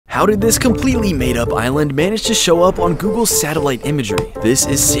How did this completely made-up island manage to show up on Google's satellite imagery? This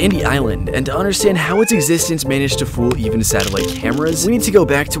is Sandy Island, and to understand how its existence managed to fool even satellite cameras, we need to go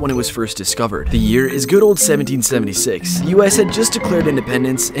back to when it was first discovered. The year is good old 1776. The US had just declared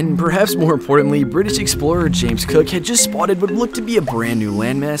independence, and perhaps more importantly, British explorer James Cook had just spotted what looked to be a brand new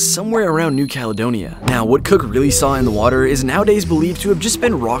landmass somewhere around New Caledonia. Now, what Cook really saw in the water is nowadays believed to have just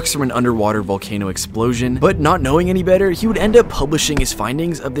been rocks from an underwater volcano explosion, but not knowing any better, he would end up publishing his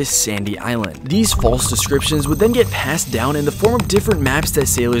findings of this sandy island. These false descriptions would then get passed down in the form of different maps that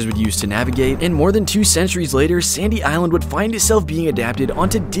sailors would use to navigate, and more than 2 centuries later, Sandy Island would find itself being adapted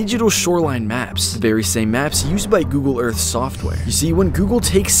onto digital shoreline maps, the very same maps used by Google Earth software. You see, when Google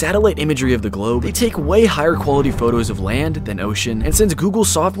takes satellite imagery of the globe, they take way higher quality photos of land than ocean, and since Google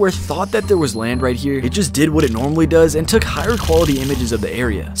software thought that there was land right here, it just did what it normally does and took higher quality images of the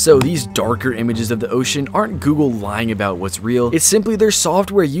area. So these darker images of the ocean aren't Google lying about what's real, it's simply their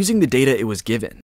software using the data it was given.